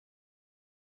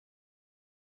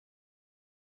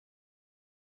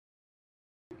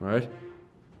All right.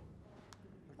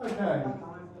 Okay. Hi,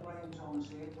 Conor. Graham Thomas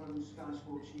here from Sky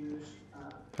Sports News.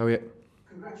 How are you?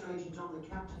 Congratulations on the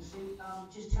captaincy.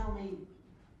 Just tell me,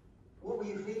 what were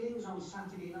your feelings on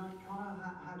Saturday night,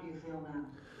 Conor? How do you feel now?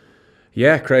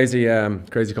 Yeah, crazy,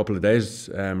 crazy couple of days.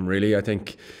 Really, I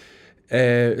think.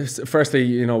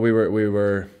 Firstly, we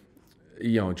were,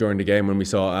 during the game when we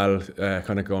saw Al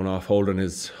kind of going off, holding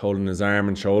his arm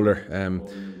and shoulder.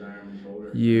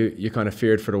 You kind of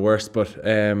feared for the worst, but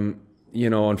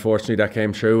unfortunately that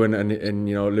came true, and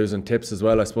losing tips as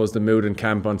well. I suppose the mood in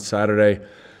camp on Saturday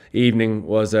evening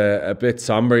was a bit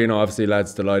somber. Obviously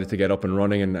lads delighted to get up and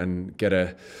running and get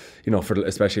a, for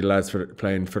especially the lads for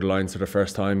playing for the Lions for the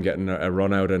first time, getting a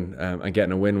run out and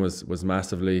getting a win was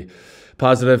massively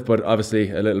positive. But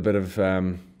obviously a little bit of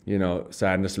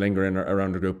sadness lingering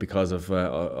around the group because of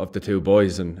the two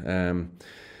boys, and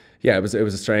yeah, it was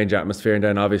a strange atmosphere. And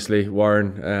then obviously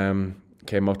Warren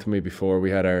came up to me before we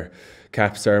had our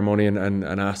cap ceremony and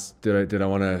asked did I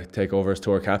want to take over as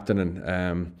tour captain,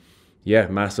 and yeah,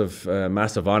 massive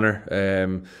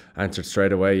honour. Answered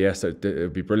straight away, yes, it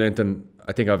would be brilliant. And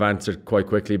I think I've answered quite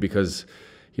quickly because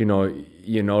the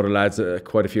lads,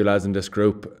 quite a few lads in this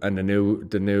group, and the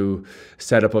new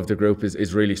setup of the group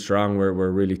is really strong. We're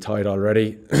really tight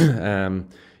already.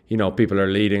 People are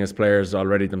leading as players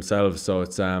already themselves, so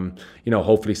it's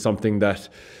hopefully something that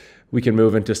we can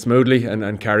move into smoothly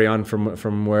and carry on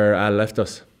from where Al left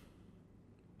us.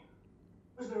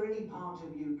 Was there any part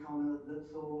of you, Conor, that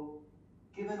thought,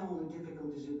 given all the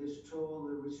difficulties of this tour,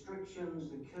 the restrictions,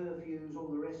 the curfews, all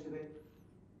the rest of it,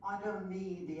 I don't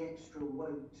need the extra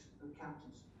weight of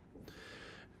captaincy?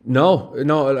 No,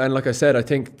 and like I said, I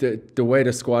think the way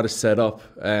the squad is set up,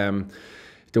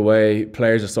 the way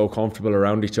players are so comfortable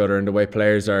around each other, and the way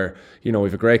players are, we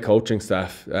have a great coaching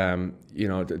staff.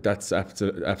 That's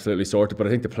absolutely sorted. But I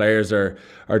think the players are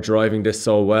driving this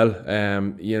so well.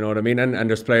 You know what I mean? And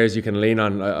there's players you can lean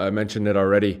on. I mentioned it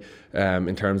already.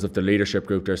 In terms of the leadership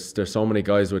group, there's so many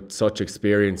guys with such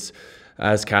experience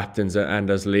as captains and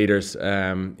as leaders.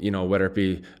 Whether it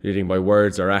be leading by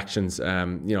words or actions.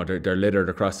 They're littered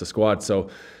across the squad. So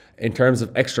in terms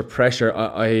of extra pressure,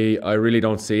 I really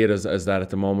don't see it as that at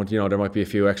the moment. There might be a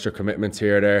few extra commitments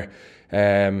here or there.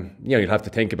 You'll have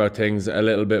to think about things a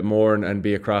little bit more and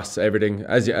be across everything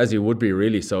as you would be,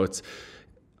 really. So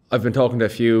I've been talking to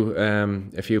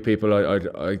a few people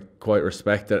I quite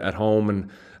respect at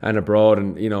home and abroad,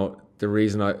 and the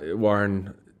reason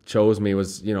Warren chose me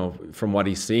was from what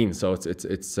he's seen. So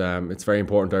it's very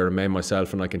important I remain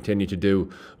myself and I continue to do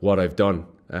what I've done.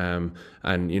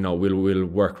 We'll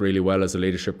work really well as a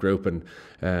leadership group, and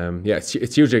yeah,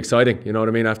 it's hugely exciting. You know what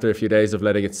I mean? After a few days of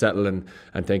letting it settle and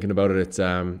thinking about it,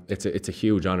 it's a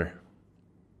huge honour.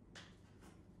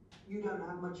 You don't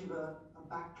have much of a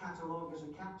back catalogue as a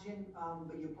captain,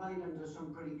 but you played under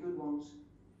some pretty good ones.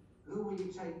 Who will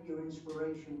you take your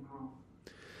inspiration from?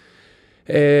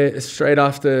 Straight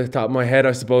off the top of my head,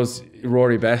 I suppose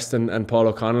Rory Best and Paul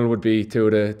O'Connell would be two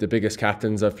of the biggest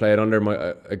captains I've played under.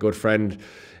 A good friend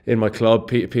in my club,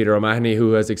 Peter O'Mahony,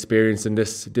 who has experience in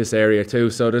this area too.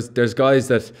 So there's guys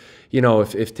that,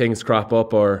 if things crop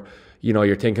up, or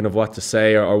you're thinking of what to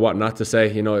say or what not to say,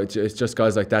 it's just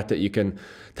guys like that you can,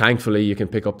 thankfully, you can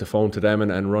pick up the phone to them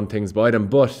and run things by them.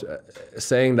 But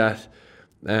saying that,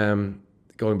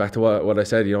 going back to what I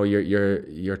said,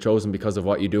 you're chosen because of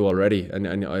what you do already,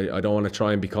 and I don't want to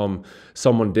try and become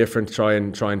someone different, try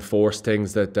and force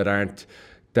things that aren't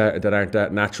that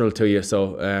natural to you.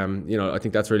 So I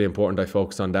think that's really important. I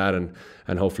focus on that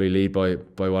and hopefully lead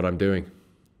by what I'm doing.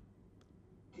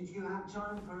 Did you have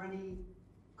time for any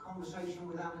conversation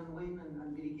with Alan Wynne,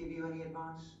 and did he give you any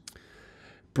advice?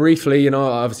 Briefly,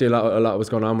 obviously a lot was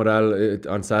going on with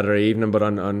Al on Saturday evening, but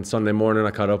on Sunday morning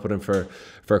I caught up with him for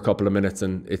a couple of minutes,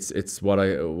 and it's what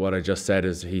I just said.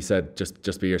 Is he said,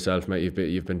 just be yourself, mate.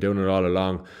 You've been doing it all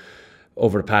along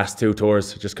over the past two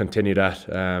tours. Just continue that.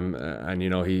 And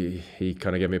he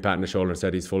kind of gave me a pat on the shoulder and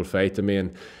said he's full faith in me.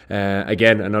 And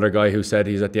again, another guy who said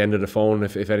he's at the end of the phone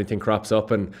if anything crops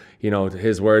up. And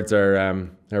his words are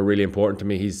really important to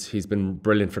me. He's been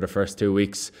brilliant for the first 2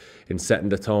 weeks in setting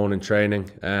the tone and training.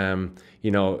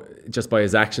 Just by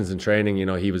his actions in training,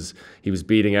 he was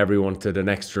beating everyone to the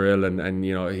next drill, and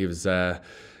he was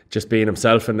just being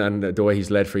himself, and the way he's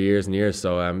led for years and years.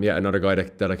 So yeah, another guy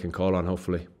that I can call on,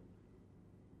 hopefully.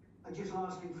 And just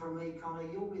lastly from me, Conor,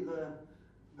 you'll be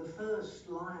the first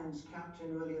Lions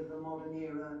captain really of the modern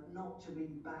era not to be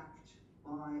backed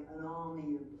by an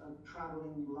army of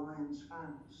travelling Lions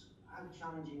fans. How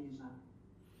challenging is that?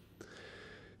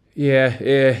 Yeah,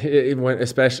 it went,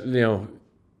 especially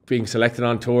being selected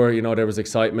on tour. There was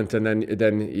excitement, and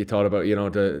then you thought about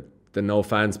the no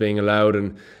fans being allowed,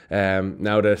 and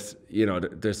now that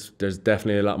there's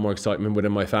definitely a lot more excitement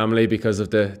within my family because of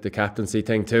the captaincy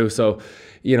thing too. So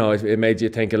it made you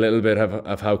think a little bit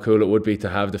of how cool it would be to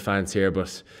have the fans here,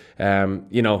 but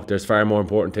there's far more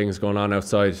important things going on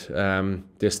outside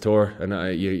this tour,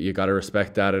 and you got to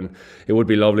respect that, and it would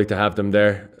be lovely to have them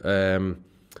there.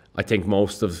 I think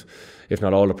most of, if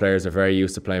not all, the players are very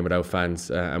used to playing without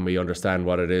fans, and we understand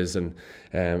what it is, and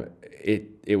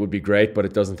it would be great, but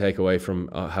it doesn't take away from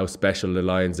how special the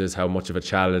Lions is, how much of a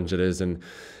challenge it is in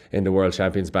the World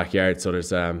Champions' backyard. So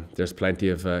there's plenty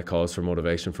of cause for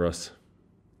motivation for us.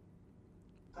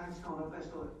 Thanks, Conor. Best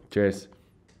of luck. Cheers.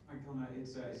 Hi, Conor.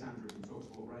 It's Andrew from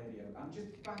TalkSport Radio. I'm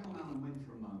just back on Alan Wynne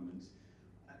for a moment.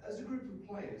 As a group of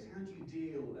players, how do you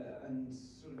deal and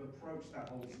sort of approach that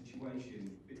whole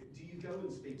situation? Do you go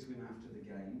and speak to him after the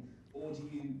game, or do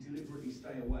you deliberately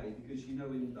stay away because you know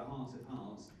in the heart of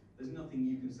hearts there's nothing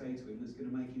you can say to him that's going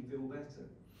to make him feel better?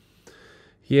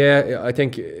 Yeah, I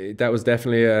think that was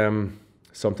definitely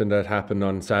something that happened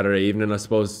on Saturday evening. I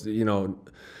suppose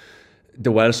the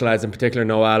Welsh lads in particular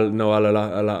know Al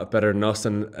a lot better than us,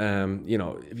 and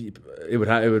it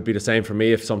would be the same for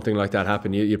me if something like that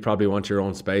happened. You'd probably want your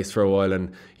own space for a while,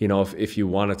 and if you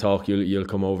want to talk, you'll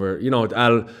come over.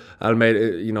 Al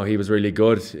made he was really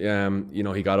good.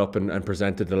 He got up and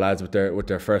presented the lads with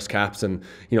their first caps, and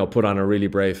put on a really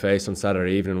brave face on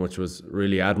Saturday evening, which was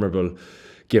really admirable,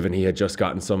 given he had just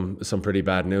gotten some pretty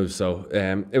bad news. So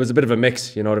it was a bit of a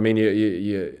mix, you know what I mean?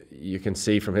 You can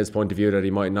see from his point of view that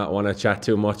he might not want to chat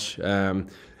too much.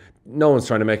 No one's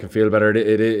trying to make him feel better.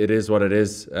 It is what it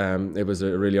is. It was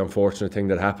a really unfortunate thing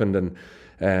that happened, and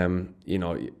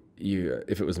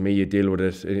if it was me, you deal with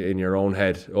it in your own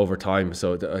head over time.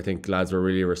 So I think lads were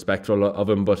really respectful of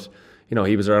him, but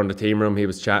he was around the team room, he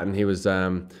was chatting, he was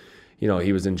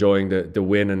he was enjoying the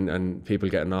win and people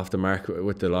getting off the mark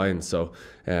with the Lions. So,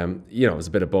 it was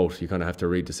a bit of both. You kind of have to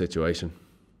read the situation.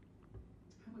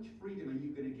 How much freedom are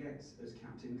you going to get as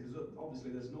captain? Because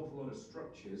obviously there's an awful lot of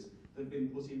structures that have been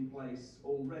put in place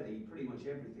already. Pretty much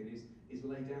everything is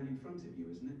laid down in front of you,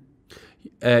 isn't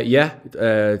it? Yeah,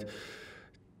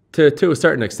 to a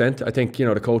certain extent. I think,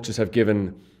 the coaches have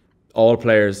given all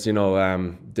players,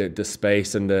 the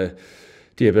space and the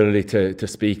ability to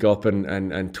speak up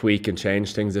and tweak and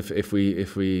change things if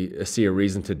we see a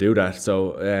reason to do that.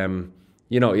 So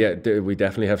we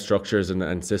definitely have structures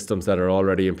and systems that are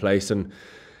already in place, and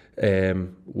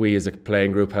we as a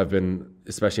playing group have been,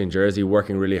 especially in Jersey,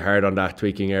 working really hard on that,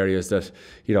 tweaking areas that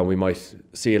we might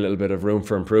see a little bit of room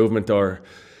for improvement, or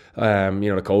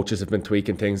the coaches have been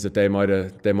tweaking things that they might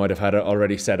have had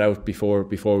already set out before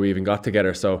we even got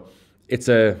together. So it's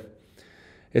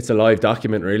a live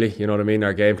document, really, you know what I mean,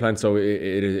 our game plan. So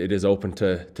it is open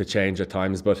to change at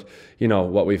times. But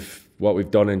what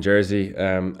we've done in Jersey,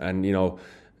 and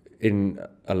in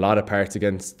a lot of parts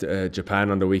against Japan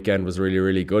on the weekend was really,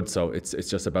 really good. So it's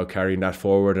just about carrying that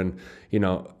forward. And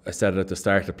I said it at the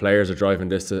start, the players are driving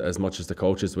this as much as the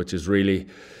coaches, which has really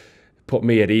put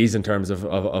me at ease in terms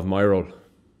of my role.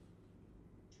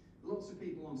 Lots of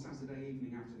people on Saturday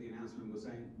evening after the announcement were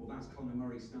saying, well, that's Conor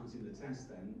Murray starting the test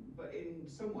then. But in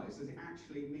some ways, does it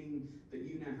actually mean that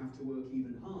you now have to work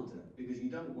even harder because you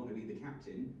don't want to be the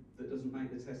captain that doesn't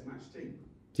make the test match team?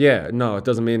 Yeah, no, it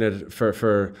doesn't mean it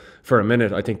for a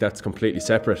minute. I think that's completely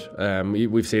separate.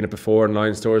 We've seen it before in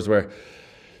Lions tours where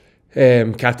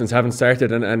captains haven't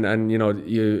started, and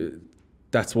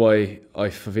that's why I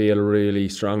feel really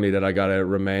strongly that I gotta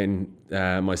remain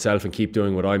myself and keep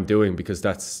doing what I'm doing, because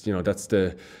that's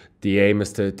the aim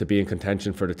is to be in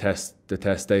contention for the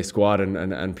test day squad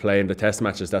and play in the test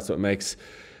matches. That's what makes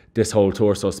this whole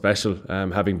tour so special.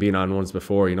 Having been on ones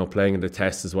before, playing in the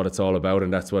test is what it's all about,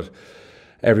 and that's what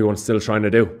everyone's still trying to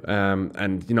do.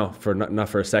 For not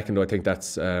for a second, I think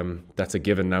that's a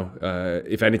given now.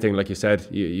 If anything, like you said,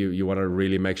 you want to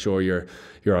really make sure you're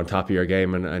on top of your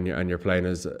game and you're playing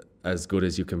as good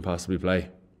as you can possibly play.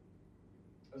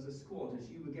 As a squad, as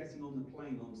you were getting on the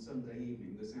plane on Sunday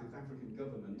evening, the South African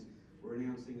government were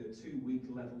announcing a 2-week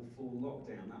level 4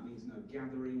 lockdown. That means no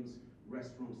gatherings,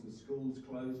 restaurants and schools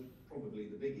closed, probably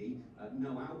the biggie,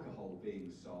 no alcohol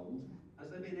being sold. Has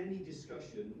there been any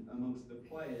discussion amongst the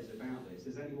players about this?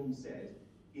 Has anyone said,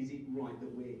 is it right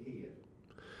that we're here?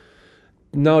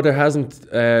 No, there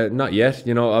hasn't, not yet.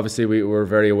 Obviously we were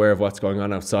very aware of what's going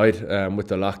on outside with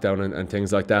the lockdown and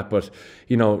things like that. But,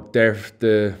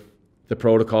 the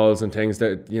protocols and things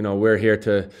that, we're here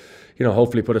to,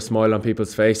 hopefully put a smile on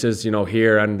people's faces,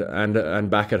 here and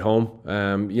back at home.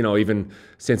 Even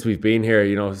since we've been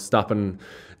here, stopping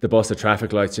the bus at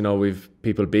traffic lights, we've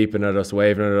people beeping at us,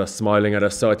 waving at us, smiling at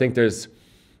us. So I think there's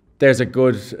a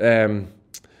good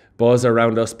buzz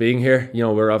around us being here. You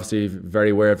know, we're obviously very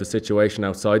aware of the situation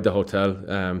outside the hotel.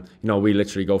 You know, we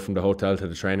literally go from the hotel to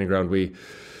the training ground.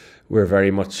 We're very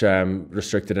much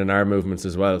restricted in our movements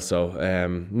as well. So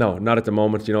no, not at the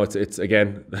moment. You know, it's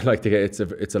again, like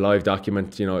it's a live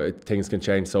document. You know, things can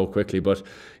change so quickly. But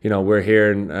you know, we're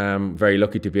here and very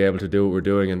lucky to be able to do what we're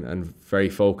doing, and very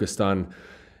focused on,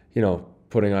 you know,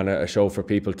 putting on a show for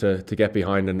people to get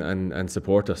behind and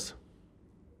support us.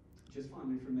 Just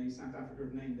finally from me, South Africa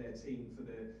have named their team for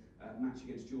the match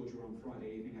against Georgia on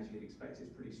Friday evening. As you'd expect,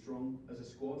 it's pretty strong as a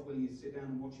squad. Will you sit down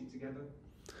and watch it together?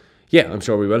 Yeah, I'm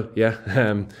sure we will. Yeah,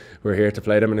 we're here to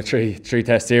play them in a three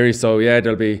test series, so yeah,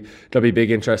 there'll be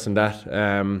big interest in that.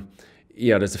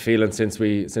 Yeah, there's a feeling since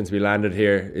we landed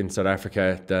here in South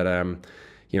Africa that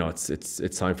you know,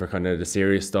 it's time for kind of the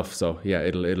serious stuff. So yeah,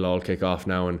 it'll all kick off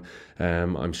now, and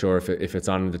I'm sure if it's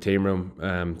on in the team room,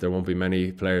 there won't be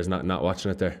many players not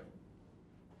watching it there.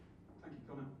 Thank you,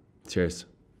 Conor. Cheers.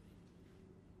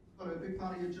 Well, a big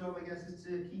part of your job, I guess, is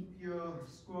to keep your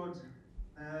squad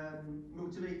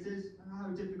motivated. How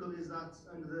difficult is that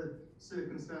under the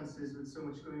circumstances with so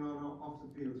much going on off the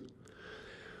field?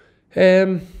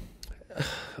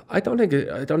 I don't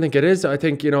think it is. I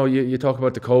think, you know, you talk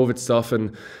about the COVID stuff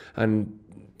and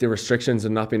the restrictions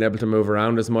and not being able to move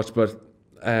around as much, but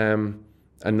and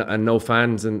no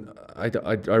fans, and I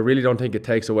really don't think it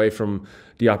takes away from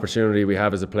the opportunity we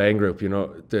have as a playing group. You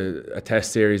know, a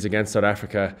test series against South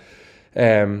Africa.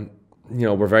 You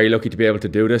know, we're very lucky to be able to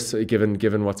do this,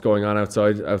 given what's going on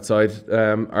outside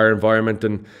our environment.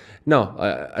 And no,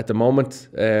 at the moment,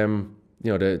 you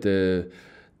know,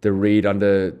 the read on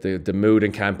the mood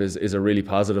in camp is a really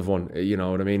positive one. You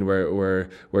know what I mean?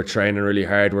 We're training really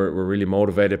hard. We're really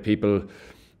motivated. People,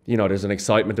 you know, there's an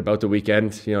excitement about the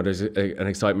weekend. You know, there's an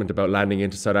excitement about landing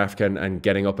into South Africa and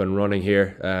getting up and running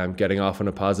here, getting off on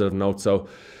a positive note. So,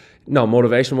 no,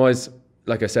 motivation-wise,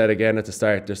 like I said again at the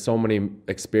start, there's so many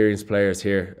experienced players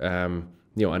here,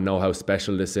 you know, and know how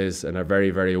special this is, and are very,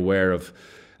 very aware of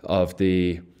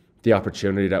the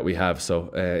opportunity that we have. So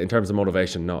in terms of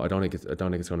motivation, no, I don't think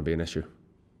it's going to be an issue.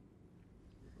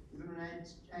 Is there an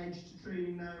edge to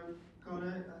training now,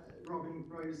 Conor? Robin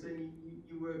was saying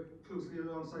you work closely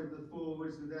alongside the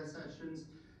forwards with their sessions.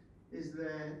 Is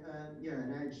there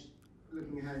an edge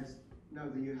looking ahead now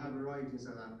that you have arrived in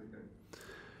South Africa?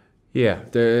 Yeah,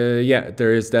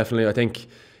 there is definitely. I think,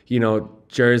 you know,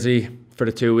 Jersey for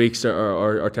the 2 weeks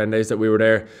or 10 days that we were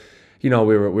there, you know,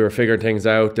 we were figuring things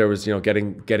out. There was, you know,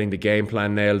 getting the game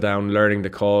plan nailed down, learning the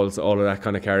calls, all of that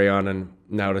kind of carry on. And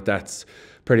now that that's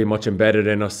pretty much embedded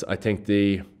in us, I think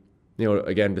you know,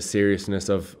 again, the seriousness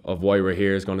of why we're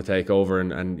here is going to take over,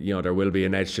 and you know, there will be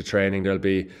an edge to training. There'll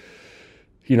be,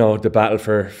 you know, the battle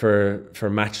for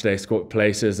match day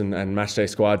places and match day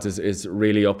squads is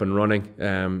really up and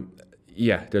running.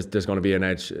 Yeah, there's going to be an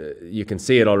edge. You can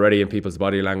see it already in people's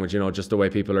body language. You know, just the way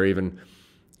people are even,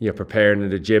 you know, preparing in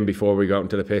the gym before we go out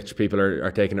into the pitch. People are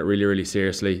taking it really, really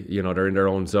seriously. You know, they're in their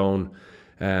own zone.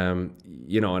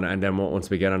 You know, and then once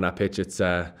we get on that pitch, it's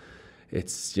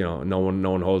you know, no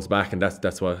one holds back, and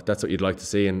that's what you'd like to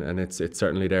see, and it's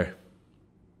certainly there.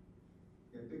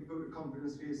 Yeah, big vote of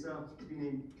confidence for yourself to be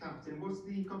named captain. What's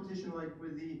the competition like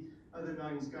with the other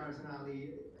nines, Gareth and Ali?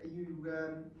 Are you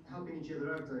helping each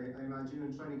other out, I imagine,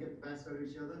 and trying to get the best out of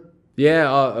each other?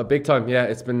 Yeah, a big time. Yeah,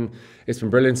 it's been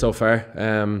brilliant so far.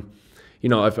 You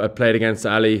know, I've played against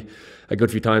Ali a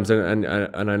good few times, and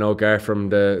I know Gareth from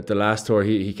the last tour.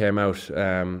 He came out.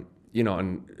 You know,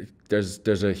 and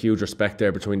there's a huge respect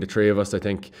there between the three of us. I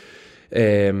think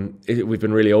we've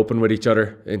been really open with each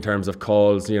other in terms of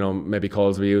calls. You know, maybe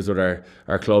calls we use with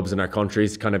our clubs and our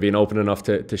countries, kind of being open enough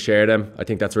to share them. I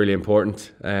think that's really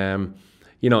important.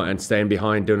 You know, and staying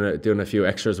behind, doing a few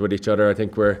extras with each other. I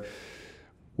think we're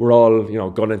all, you know,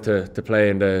 gunning to play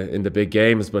in the big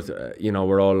games, but you know,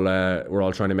 we're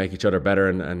all trying to make each other better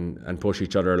and push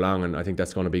each other along, and I think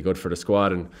that's going to be good for the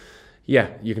squad. And yeah,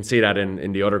 you can see that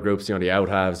in the other groups, you know, the out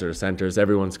halves or the centres.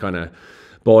 Everyone's kind of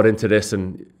bought into this,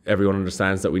 and everyone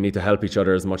understands that we need to help each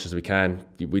other as much as we can.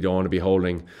 We don't want to be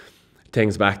holding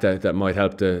things back that might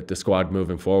help the squad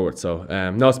moving forward. So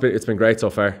no, it's been great so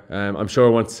far. I'm sure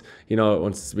once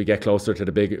we get closer to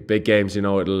the big games, you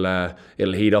know,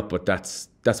 it'll heat up. But that's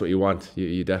what you want.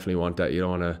 You definitely want that. You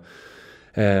don't want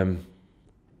to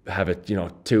have it, you know,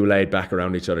 too laid back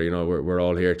around each other. You know, we're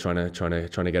all here trying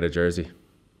to get a jersey.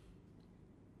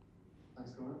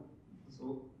 Thanks, Conor. That's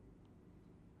all.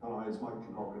 Hello, it's Mike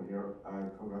Cochran here.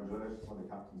 Congratulations on the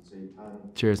captaincy.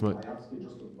 And Cheers, mate. I asked you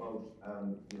just about,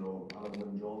 you know, Alan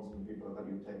Wynne Jones and the people that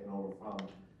you've taken over from.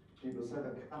 people say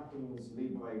that captains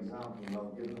lead by example.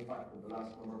 Now, given the fact that the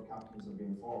last number of captains have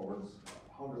been forwards,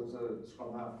 how does a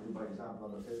scrum half lead by example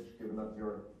on the pitch, given that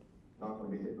you're not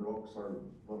going to be hitting rucks or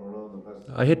running around the place?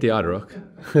 I hit the odd ruck.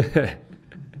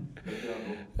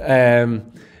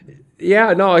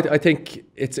 Yeah, no, I think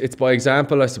it's by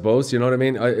example, I suppose. You know what I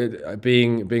mean?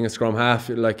 Being a scrum half,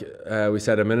 like we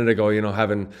said a minute ago, you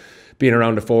know, being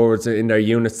around the forwards in their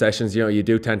unit sessions, you know, you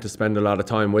do tend to spend a lot of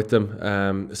time with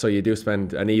them. So you do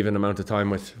spend an even amount of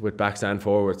time with backs and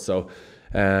forwards. So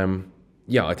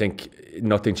yeah, I think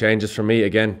nothing changes for me.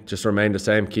 Again, just remain the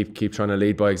same. Keep trying to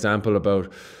lead by example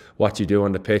about what you do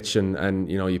on the pitch,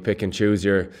 and you know, you pick and choose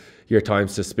your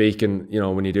times to speak, and you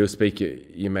know, when you do speak,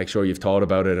 you make sure you've thought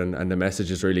about it, and the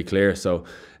message is really clear. So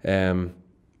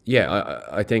yeah,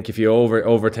 I think if you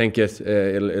overthink it,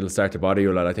 it'll start to bother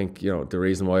you a lot. I think, you know, the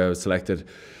reason why I was selected,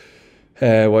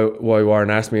 why Warren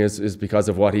asked me is because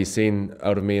of what he's seen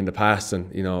out of me in the past,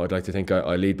 and you know, I'd like to think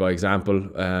I lead by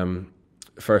example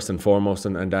first and foremost,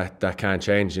 and that can't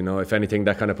change. You know, if anything,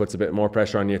 that kind of puts a bit more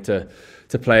pressure on you to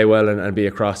play well and be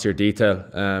across your detail.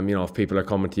 You know, if people are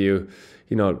coming to you,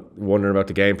 you know, wondering about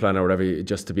the game plan or whatever,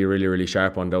 just to be really, really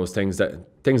sharp on those things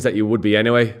that you would be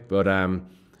anyway. But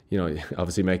you know,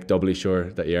 obviously make doubly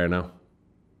sure that you are now.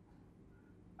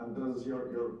 And does your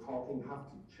talking have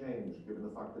to change, given the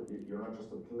fact that you're not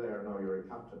just a player now, you're a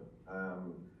captain?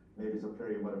 Maybe as a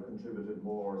player you might have contributed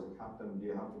more. As a captain, do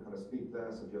you have to kind of speak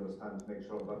less, if you understand, to make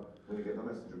sure that when you get the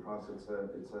message across, it's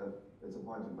a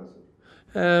pointed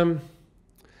message?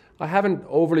 I haven't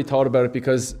overly thought about it,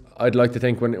 because I'd like to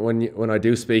think when I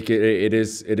do speak, it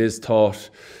is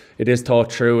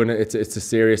thought through, and it's a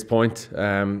serious point.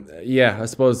 Yeah, I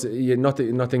suppose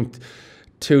nothing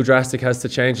too drastic has to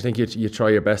change. I think you try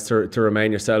your best to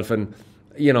remain yourself, and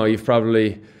you know, you've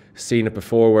probably seen it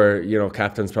before where, you know,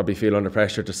 captains probably feel under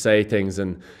pressure to say things,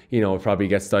 and you know, it probably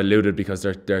gets diluted because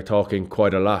they're talking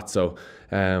quite a lot. So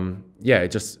yeah,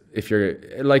 just if you're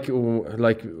like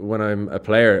when I'm a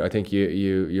player, I think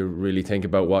you really think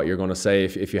about what you're going to say.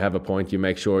 If you have a point, you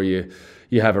make sure you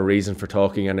have a reason for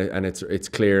talking, and it's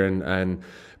clear and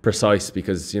precise,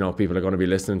 because you know, people are going to be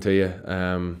listening to you.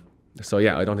 So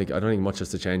yeah, I don't think much has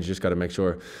to change. You just got to make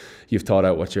sure you've thought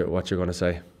out what you're going to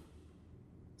say.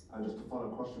 And just a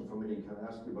final question for me, can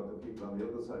I ask you about the people on the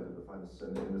other side of the fence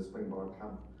in the Springbok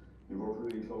camp? You worked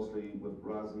really closely with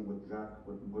Razzie, with Jack,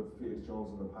 with Felix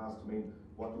Jones in the past. I mean,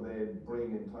 what do they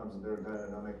bring in terms of their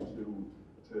dynamic to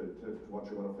what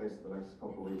you're going to face in the next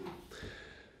couple of weeks?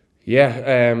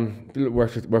 Yeah,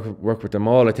 work with them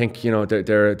all. I think, you know,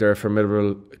 they're a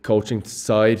formidable coaching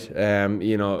side.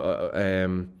 You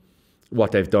know,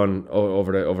 what they've done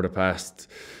over the past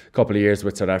couple of years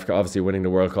with South Africa, obviously winning the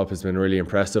World Cup has been really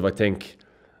impressive. I think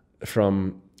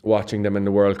from watching them in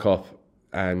the World Cup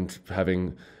and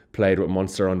having played with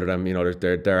Munster under them, you know,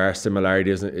 there are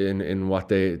similarities in what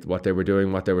they were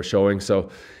doing, what they were showing. So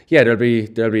yeah, there'll be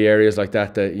areas like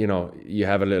that you know, you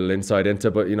have a little insight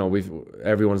into, but you know,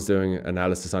 everyone's doing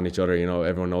analysis on each other. You know,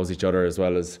 everyone knows each other as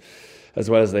well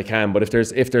as they can. But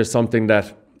if there's something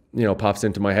that, you know, pops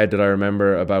into my head that I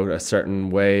remember about a certain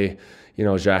way, you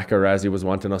know, Jacques or Razzie was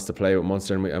wanting us to play with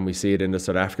Munster, and we see it in the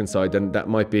South African side, then that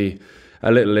might be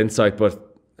a little insight.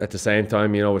 But at the same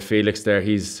time, you know, with Felix there,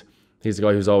 he's a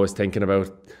guy who's always thinking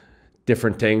about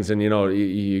different things, and you know,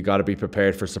 you got to be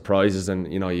prepared for surprises,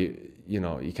 and you know, you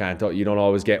don't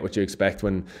always get what you expect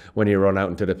when you run out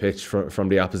into the pitch from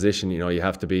the opposition. You know, you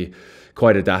have to be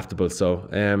quite adaptable. So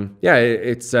yeah,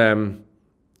 it's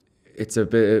a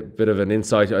bit of an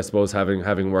insight, I suppose,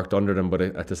 having worked under them, but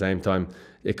at the same time,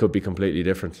 it could be completely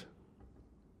different.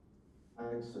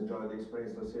 Thanks. Enjoy the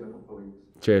experience. Let's see you in a couple of weeks.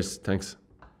 Cheers. Thanks.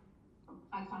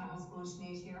 Hi, Conor. How's it going?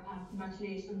 Sinead here.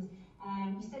 Congratulations.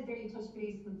 You said there you touched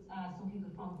base with some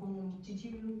people from home. Did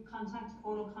you contact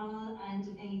Paul O'Connell, and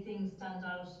did anything stand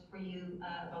out for you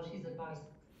about his advice?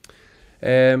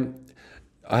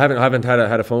 I haven't had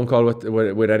a phone call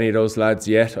with any of those lads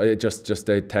yet. I just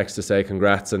they text to say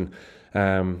congrats, and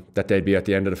that they'd be at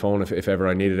the end of the phone if ever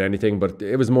I needed anything. But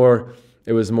it was more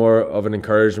of an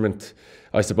encouragement,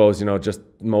 I suppose. You know, just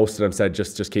most of them said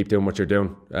just keep doing what you're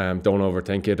doing. Don't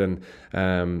overthink it, and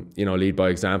you know, lead by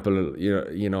example.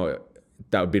 You know,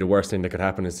 that would be the worst thing that could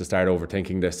happen, is to start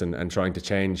overthinking this and trying to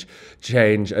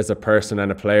change as a person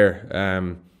and a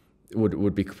player.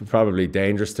 Would be probably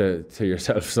dangerous to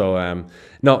yourself. So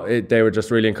no, they were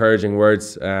just really encouraging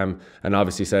words, and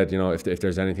obviously said, you know, if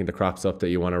there's anything that crops up that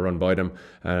you want to run by them,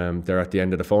 they're at the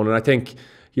end of the phone. And I think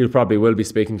you probably will be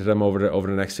speaking to them over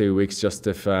the next few weeks, just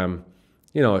if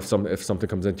you know, if something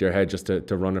comes into your head, just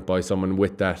to run it by someone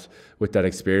with that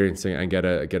experience and get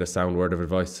a sound word of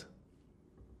advice.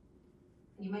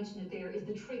 and you mentioned it there, is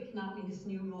the trick now in this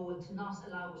new role to not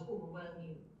allow it overwhelm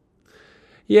you?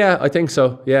 Yeah, I think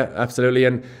so. Yeah, absolutely.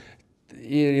 And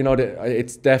you know,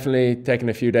 it's definitely taken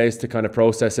a few days to kind of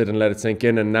process it and let it sink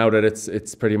in. And now that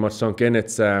it's pretty much sunk in,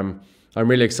 I'm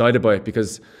really excited by it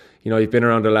because, you know, you've been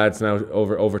around the lads now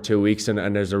over 2 weeks,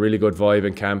 and there's a really good vibe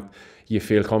in camp. You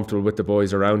feel comfortable with the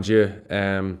boys around you.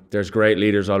 There's great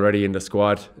leaders already in the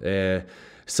squad.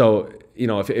 So, you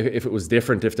know, if it was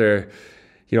different, if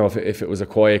it was a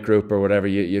quiet group or whatever,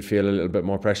 you'd feel a little bit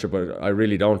more pressure. But I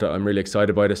really don't. I'm really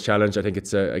excited by this challenge. I think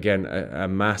it's a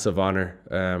massive honour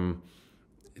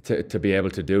to be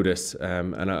able to do this,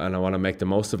 and I want to make the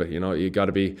most of it. You know, you got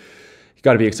to be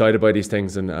excited by these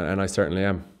things, and I certainly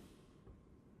am.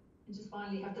 And just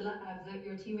finally, have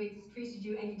your teammates treated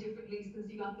you any differently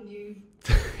since you got the news?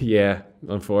 Yeah,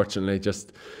 unfortunately,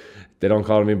 just they don't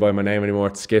call me by my name anymore.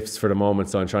 It skips for the moment,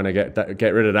 so I'm trying to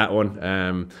get rid of that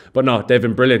one. But no, they've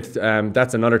been brilliant.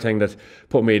 That's another thing that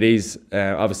put me at ease.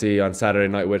 Obviously, on Saturday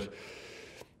night with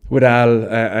Al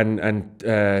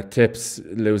and Tips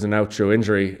losing out through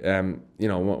injury, you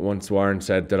know, once Warren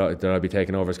said that I'd be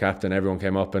taking over as captain, everyone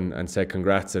came up and said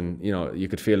congrats, and you know, you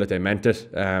could feel that they meant it.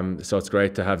 So it's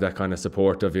great to have that kind of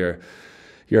support of your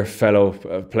fellow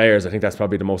players. I think that's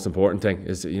probably the most important thing,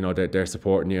 is, you know, they're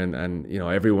supporting you, and you know,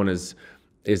 everyone is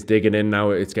digging in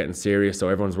now. It's getting serious, so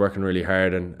everyone's working really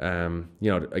hard, and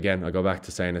you know, again, I go back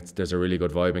to saying there's a really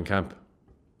good vibe in camp.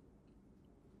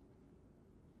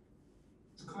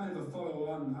 Kind of a follow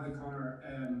on, hi Conor.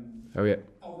 Oh yeah.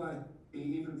 All that,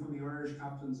 even from the Irish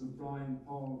captains of Brian,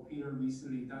 Paul, Peter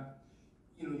recently, that,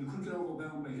 you know, you could get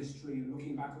overwhelmed by history and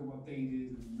looking back at what they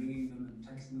did and ringing them and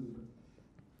texting them. But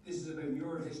this is about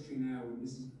your history now, and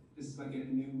this is like a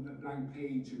blank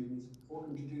page. I mean, it's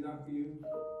important to do that for you.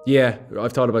 Yeah,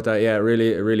 I've thought about that. Yeah, it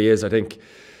really is. I think,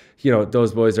 you know,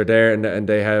 those boys are there, and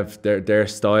they have their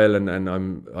style, and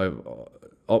I've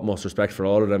utmost respect for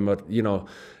all of them. But you know,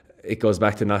 it goes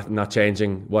back to not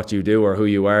changing what you do or who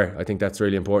you are. I think that's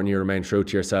really important. You remain true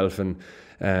to yourself, and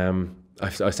I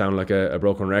sound like a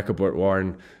broken record, but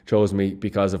Warren chose me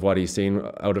because of what he's seen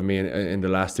out of me in the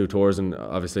last 2 tours, and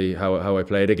obviously how I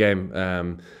played a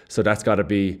game. So that's got to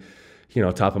be, you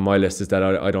know, top of my list, is that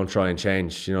I don't try and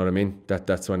change. You know what I mean?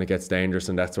 That's when it gets dangerous,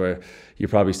 and that's where you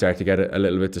probably start to get a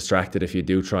little bit distracted if you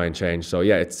do try and change. So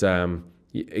yeah, it's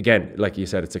again, like you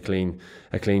said, it's a clean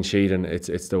sheet, and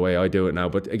it's the way I do it now.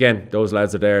 But again, those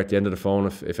lads are there at the end of the phone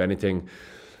if anything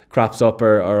crops up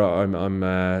or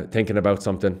I'm thinking about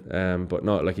something. But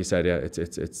no, like you said, yeah,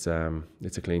 it's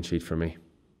a clean sheet for me.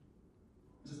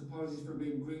 Just apologies for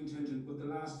being green tinted, but the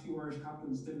last few Irish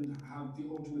captains didn't have the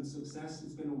ultimate success.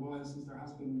 It's been a while since there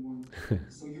has been one.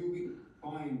 So you'll be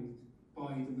fine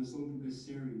by the result of this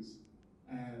series.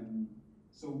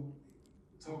 So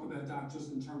talk about that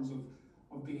just in terms of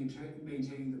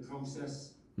maintaining the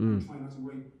process, trying not to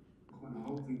wait, and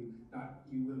hoping that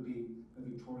you will be a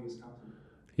victorious captain.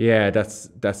 Yeah, that's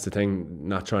the thing,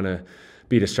 not trying to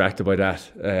be distracted by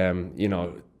that. You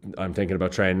know, I'm thinking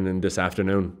about training this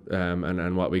afternoon,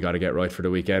 and what we got to get right for the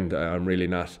weekend. I'm really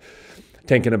not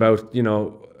thinking about, you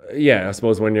know, yeah, I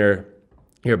suppose when you're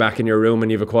back in your room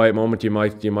and you have a quiet moment, you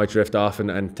might drift off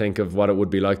and think of what it would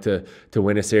be like to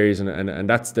win a series, and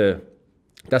that's the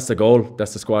goal.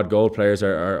 That's the squad goal. Players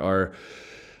are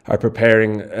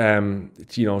preparing,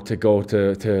 you know, to go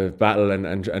to battle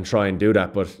and try and do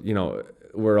that. But you know,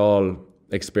 we're all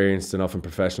experienced enough and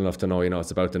professional enough to know, you know,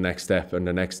 it's about the next step and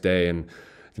the next day and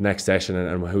the next session,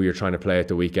 and who you're trying to play at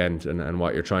the weekend, and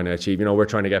what you're trying to achieve. You know, we're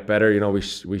trying to get better. You know,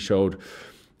 we showed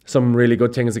some really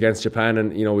good things against Japan,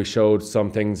 and you know, we showed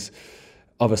some things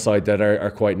of a side that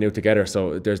are quite new together.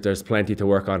 So there's plenty to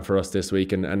work on for us this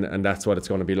week, and that's what it's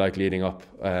going to be like leading up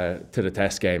to the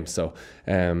test game. So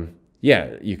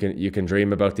yeah, you can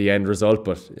dream about the end result,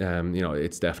 but you know,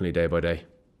 it's definitely day by day.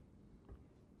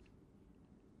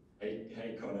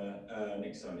 Hey Conor,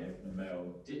 Nick Son here from the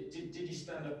Mail. Did you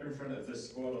stand up in front of the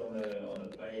squad on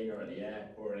the plane or at the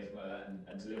airport or anything like that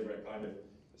and deliver a kind of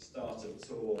start of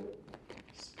tour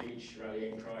speech,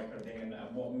 rallying cry kind of thing?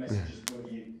 And what messages will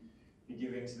you be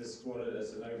giving to the squad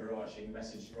as an overarching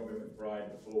message? Robin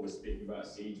McBride before was speaking about a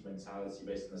siege mentality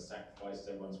based on the sacrifice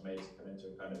everyone's made to come into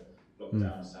a kind of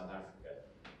lockdown in South Africa.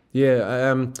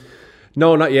 Yeah,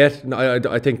 no, not yet. No,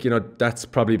 I think, you know, that's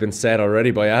probably been said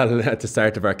already by Al at the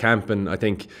start of our camp, and I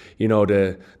think, you know,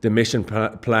 the mission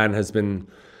plan has been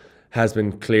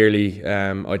clearly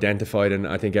identified, and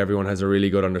I think everyone has a really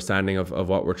good understanding of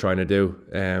what we're trying to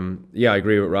do. Yeah, I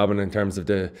agree with Robin in terms of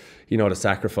the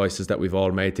sacrifices that we've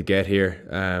all made to get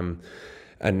here.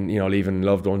 and leaving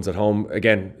loved ones at home.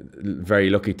 Again, very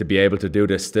lucky to be able to do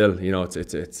this still.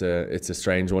 It's a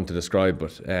strange one to describe,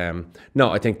 but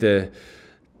no, I think the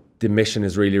mission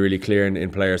is really, really clear in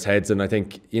players' heads, and I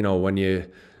think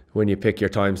when you pick your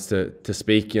times to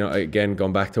speak, again,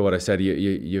 going back to what I said,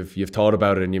 you've thought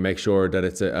about it and you make sure that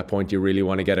it's a point you really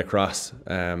want to get across.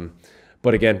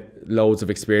 But again, loads of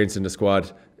experience in the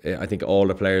squad. I think all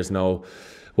the players know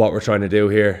what we're trying to do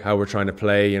here, how we're trying to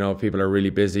play. People are really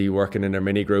busy working in their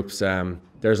mini groups.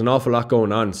 There's an awful lot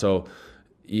going on, so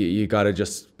you got to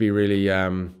just be really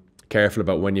careful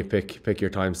about when you pick your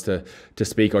times to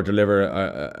speak or deliver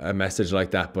a message like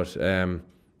that. But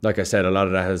like I said, a lot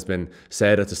of that has been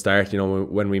said at the start.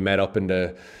 When we met up in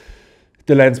the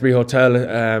Lensbury Hotel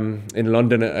in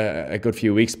London a good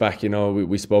few weeks back,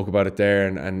 we spoke about it there,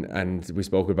 and we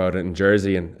spoke about it in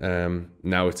Jersey, and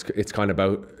now it's kind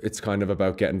of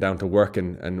about getting down to work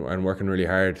and working really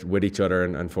hard with each other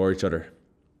and for each other.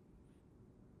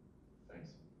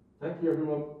 Thank you,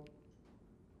 everyone.